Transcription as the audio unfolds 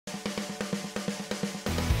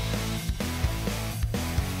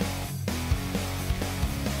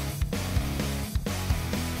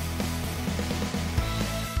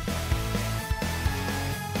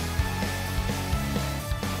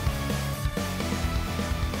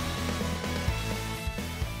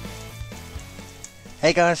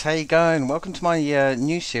Hey guys, how you going? Welcome to my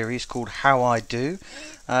new series called How I Do.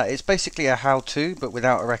 It's basically a how-to, but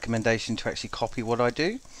without a recommendation to actually copy what I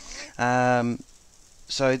do. Um,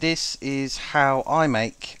 so this is how I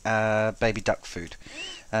make baby duck food.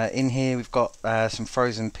 In here we've got some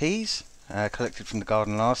frozen peas collected from the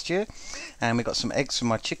garden last year, and we've got some eggs from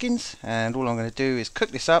my chickens. And all I'm going to do is cook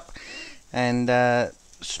this up and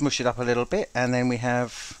smush it up a little bit, and then we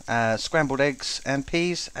have scrambled eggs and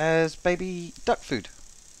peas as baby duck food.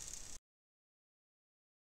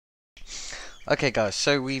 Okay guys,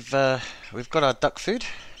 so we've got our duck food.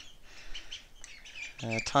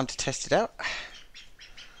 Time to test it out.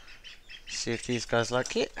 See if these guys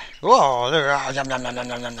like it. Whoa! Yum yum yum yum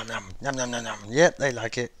yum yum yum yum yum yum yum. Yep, they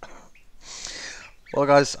like it. Well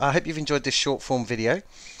guys, I hope you've enjoyed this short form video,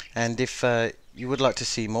 and if you would like to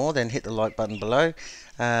see more, then hit the like button below.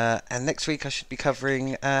 And next week I should be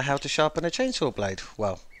covering how to sharpen a chainsaw blade.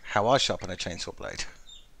 Well, how I sharpen a chainsaw blade.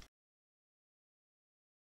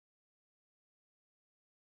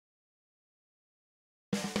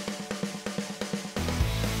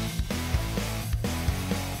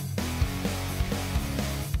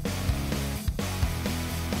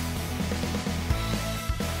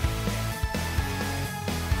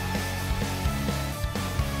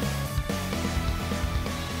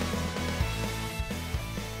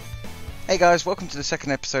 Hey guys, welcome to the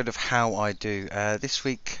second episode of How I Do. This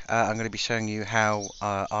week I'm going to be showing you how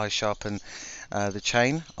I sharpen the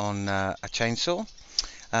chain on a chainsaw.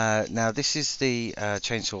 Now this is the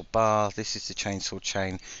chainsaw bar, this is the chainsaw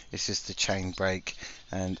chain, this is the chain brake,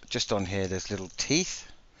 and just on here there's little teeth.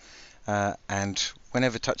 And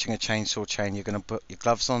whenever touching a chainsaw chain, you're going to put your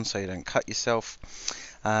gloves on so you don't cut yourself.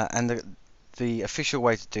 And the official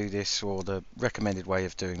way to do this, or the recommended way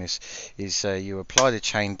of doing this, is you apply the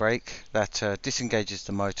chain brake that disengages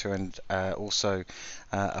the motor and also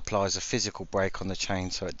applies a physical brake on the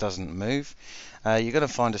chain so it doesn't move. You're going to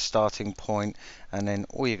find a starting point, and then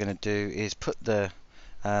all you're going to do is put the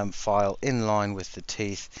file in line with the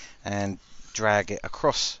teeth and drag it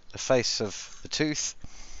across the face of the tooth,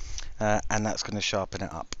 and that's going to sharpen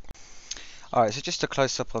it up. Alright, so just a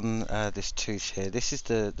close up on this tooth here. This is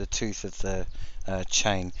the tooth of the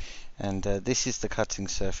chain, and this is the cutting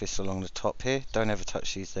surface along the top here. Don't ever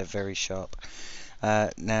touch these, they're very sharp.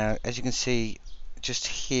 Now, as you can see, just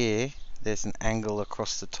here, there's an angle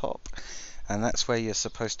across the top, and that's where you're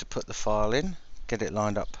supposed to put the file in, get it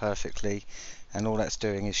lined up perfectly, and all that's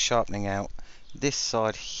doing is sharpening out this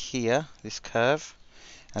side here, this curve,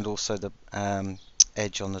 and also the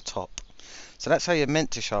edge on the top. So that's how you're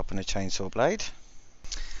meant to sharpen a chainsaw blade.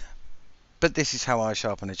 But this is how I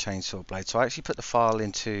sharpen a chainsaw blade. So I actually put the file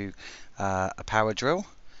into a power drill,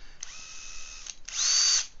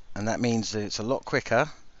 and that means that it's a lot quicker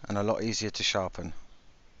and a lot easier to sharpen.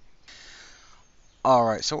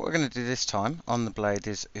 Alright, so what we're going to do this time on the blade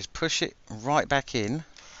is push it right back in,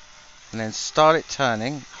 and then start it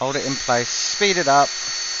turning, hold it in place, speed it up,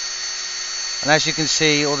 and as you can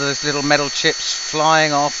see, all those little metal chips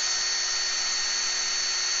flying off.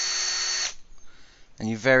 And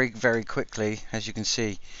you very quickly, as you can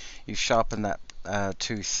see, you sharpen that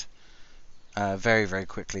tooth very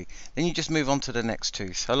quickly. Then you just move on to the next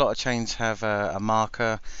tooth. A lot of chains have a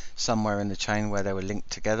marker somewhere in the chain where they were linked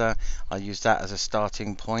together. I use that as a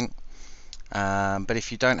starting point. But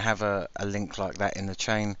if you don't have a link like that in the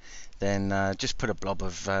chain, then just put a blob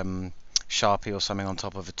of Sharpie or something on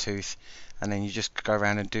top of a tooth, and then you just go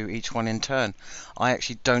around and do each one in turn. I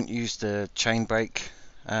actually don't use the chain brake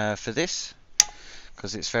for this,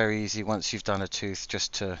 because it's very easy once you've done a tooth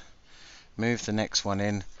just to move the next one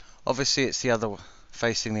in. Obviously it's the other,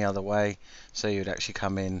 facing the other way, so you'd actually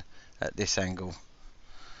come in at this angle,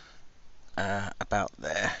 about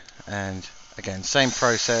there, and again same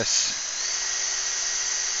process.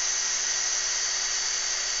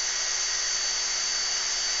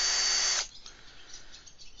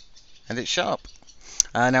 And it's sharp.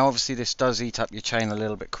 Now obviously this does eat up your chain a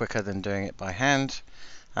little bit quicker than doing it by hand.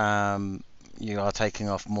 You are taking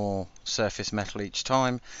off more surface metal each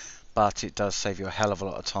time, but it does save you a hell of a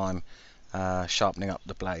lot of time sharpening up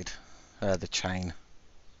the blade, the chain.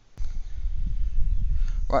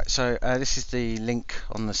 Right, so this is the link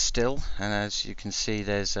on the still, and as you can see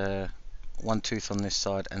there's one tooth on this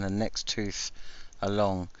side, and the next tooth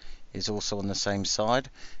along is also on the same side,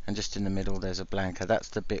 and just in the middle there's a blanker. That's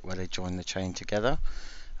the bit where they join the chain together,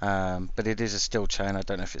 but it is a still chain. I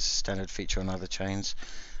don't know if it's a standard feature on other chains.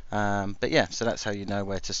 But yeah, so that's how you know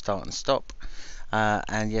where to start and stop.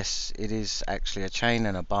 And yes, it is actually a chain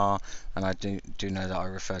and a bar, and I do know that I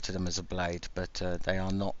refer to them as a blade, but they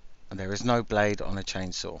are not. There is no blade on a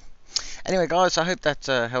chainsaw. Anyway guys, I hope that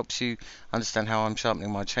helps you understand how I'm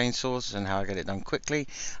sharpening my chainsaws and how I get it done quickly.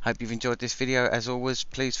 I hope you've enjoyed this video. As always,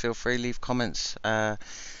 please feel free to leave comments and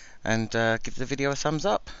give the video a thumbs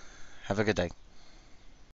up. Have a good day.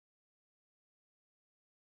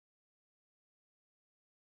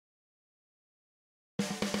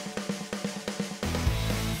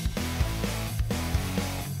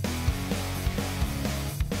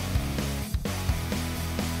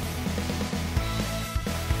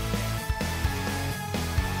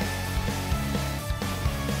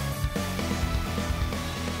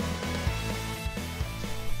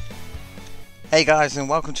 Hey guys, and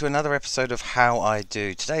welcome to another episode of How I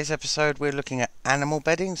Do. Today's episode we're looking at animal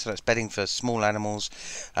bedding, so that's bedding for small animals.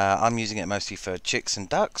 I'm using it mostly for chicks and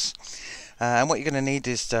ducks. And what you're going to need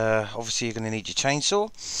is, obviously you're going to need your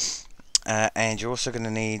chainsaw, and you're also going to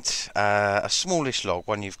need a smallish log,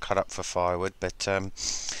 one you've cut up for firewood. But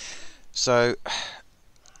so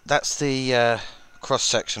that's the cross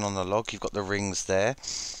section on the log. You've got the rings there,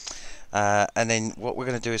 and then what we're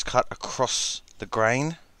going to do is cut across the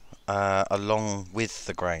grain. Along with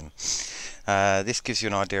the grain. This gives you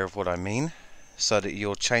an idea of what I mean, so that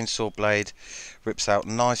your chainsaw blade rips out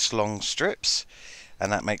nice long strips,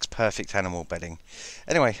 and that makes perfect animal bedding.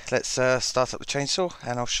 Anyway, let's start up the chainsaw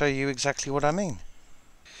and I'll show you exactly what I mean.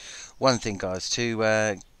 One thing guys,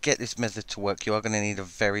 to get this method to work, you are going to need a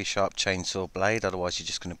very sharp chainsaw blade, otherwise you're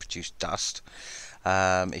just going to produce dust.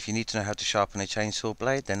 If you need to know how to sharpen a chainsaw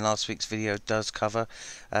blade, then last week's video does cover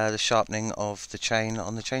the sharpening of the chain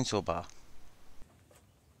on the chainsaw bar.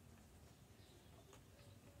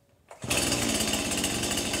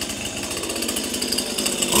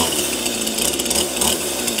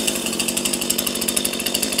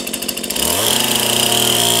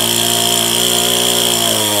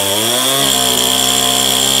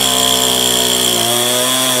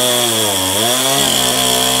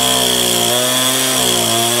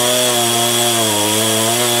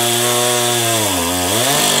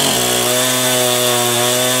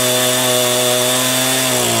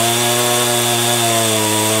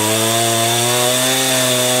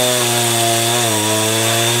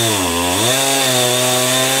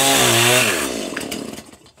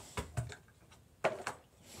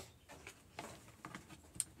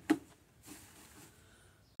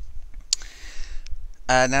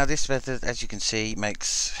 Now this method, as you can see,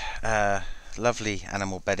 makes lovely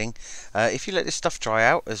animal bedding. If you let this stuff dry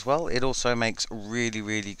out as well, it also makes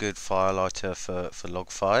really good fire lighter for log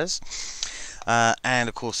fires. And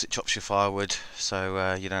of course it chops your firewood,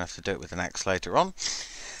 so you don't have to do it with an axe later on.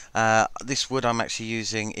 This wood I'm actually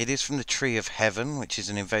using, it is from the tree of heaven, which is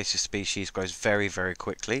an invasive species, grows very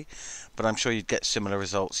quickly, but I'm sure you'd get similar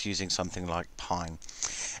results using something like pine.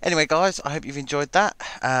 Anyway guys, I hope you've enjoyed that.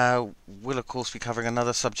 We'll of course be covering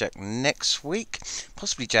another subject next week,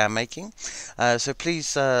 possibly jam making, so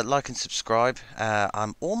please like and subscribe.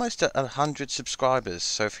 I'm almost at 100 subscribers,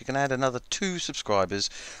 so if you can add another 2 subscribers,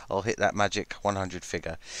 I'll hit that magic 100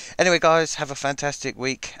 figure. Anyway guys, have a fantastic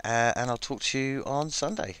week, and I'll talk to you on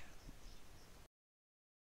Sunday.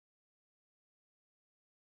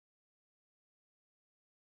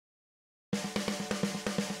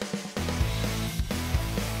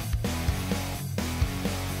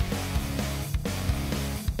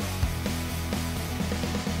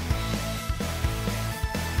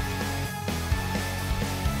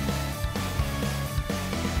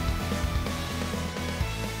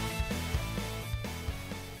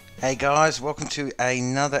 Hey guys, welcome to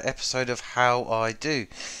another episode of How I Do.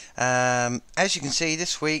 As you can see,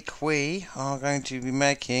 this week we are going to be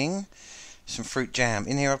making some fruit jam.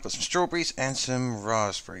 In here I've got some strawberries and some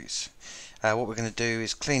raspberries. What we're going to do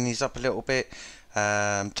is clean these up a little bit,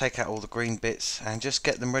 take out all the green bits and just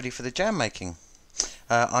get them ready for the jam making.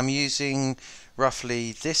 I'm using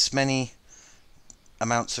roughly this many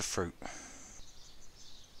amounts of fruit.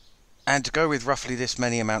 And to go with roughly this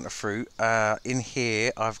many amount of fruit, in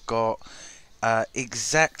here I've got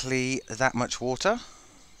exactly that much water.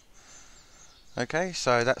 Okay,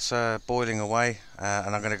 so that's boiling away,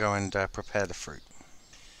 and I'm going to go and prepare the fruit.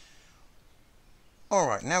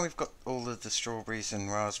 Alright, now we've got all of the strawberries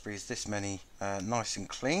and raspberries, this many, nice and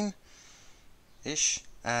clean-ish.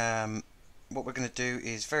 What we're going to do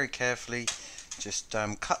is very carefully just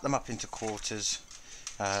cut them up into quarters,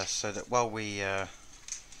 so that while we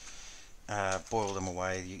boil them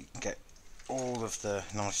away, you can get all of the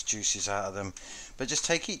nice juices out of them. But just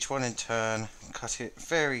take each one in turn, cut it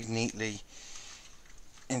very neatly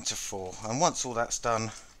into 4, and once all that's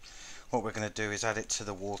done, what we're going to do is add it to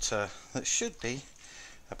the water that should be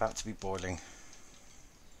about to be boiling.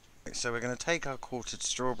 So we're going to take our quartered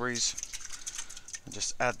strawberries and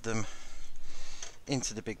just add them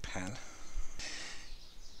into the big pan.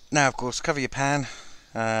 Now, of course, cover your pan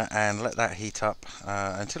and let that heat up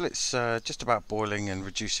until it's just about boiling and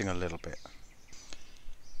reducing a little bit.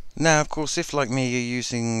 Now, of course, if like me you're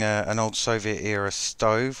using an old Soviet era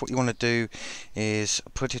stove, what you want to do is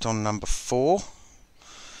put it on number 4,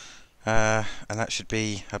 and that should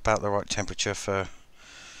be about the right temperature for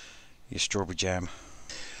your strawberry jam.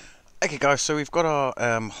 Okay guys, so we've got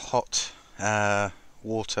our hot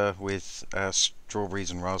water with strawberries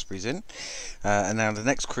and raspberries in, and now the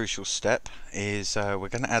next crucial step is we're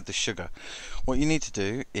going to add the sugar. What you need to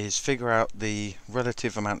do is figure out the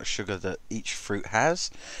relative amount of sugar that each fruit has.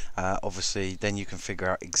 Obviously then you can figure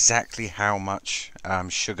out exactly how much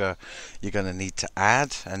sugar you're going to need to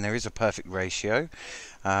add, and there is a perfect ratio,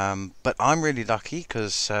 but I'm really lucky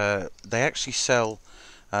because they actually sell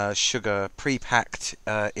sugar pre-packed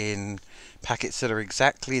in packets that are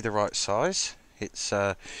exactly the right size.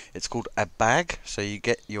 It's called a bag, so you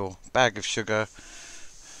get your bag of sugar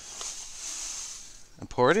and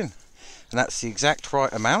pour it in, and that's the exact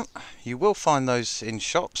right amount. You will find those in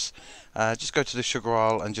shops. Just go to the sugar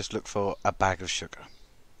aisle and just look for a bag of sugar.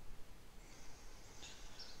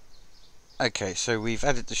 Okay, so we've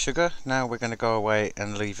added the sugar. Now we're going to go away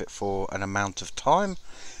and leave it for an amount of time,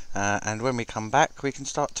 and when we come back we can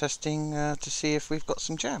start testing to see if we've got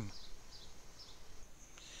some jam.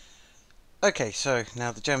 Okay, so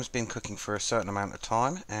now the jam's been cooking for a certain amount of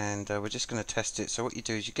time, and we're just going to test it. So what you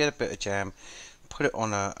do is you get a bit of jam, put it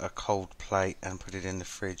on a cold plate and put it in the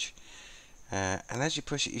fridge, and as you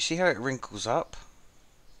push it, you see how it wrinkles up,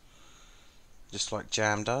 just like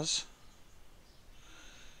jam does.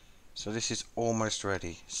 So this is almost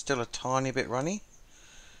ready. Still a tiny bit runny,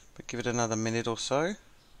 but give it another minute or so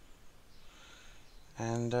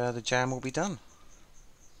and the jam will be done.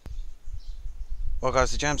 Well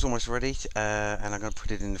guys, the jam's almost ready, and I'm going to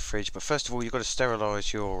put it in the fridge, but first of all you've got to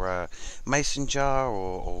sterilise your mason jar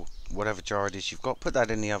or whatever jar it is you've got. Put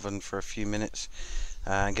that in the oven for a few minutes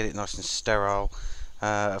and get it nice and sterile.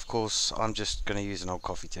 Of course I'm just going to use an old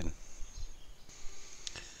coffee tin.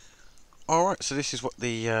 Alright, so this is what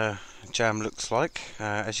the jam looks like.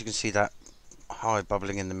 As you can see, that high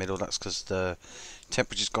bubbling in the middle, that's because the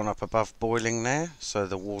temperature's gone up above boiling there, so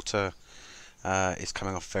the water is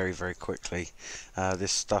coming off very, very quickly.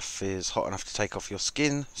 This stuff is hot enough to take off your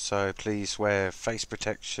skin, so please wear face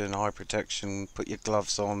protection, eye protection, put your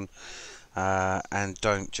gloves on, and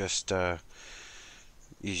don't just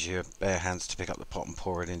use your bare hands to pick up the pot and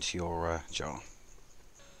pour it into your jar.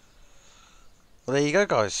 Well, there you go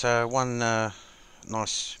guys, one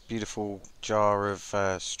nice beautiful jar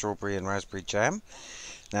of strawberry and raspberry jam.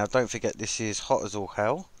 Now don't forget, this is hot as all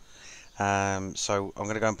hell. So I'm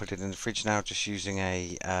going to go and put it in the fridge now, just using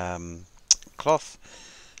a cloth,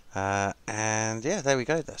 and yeah, there we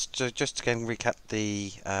go. That's just again recap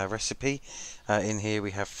the recipe. In here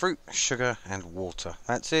we have fruit, sugar and water.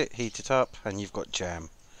 That's it, heat it up and you've got jam.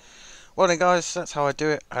 Well then guys, that's how I do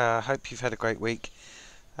it. Hope you've had a great week,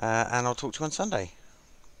 and I'll talk to you on Sunday.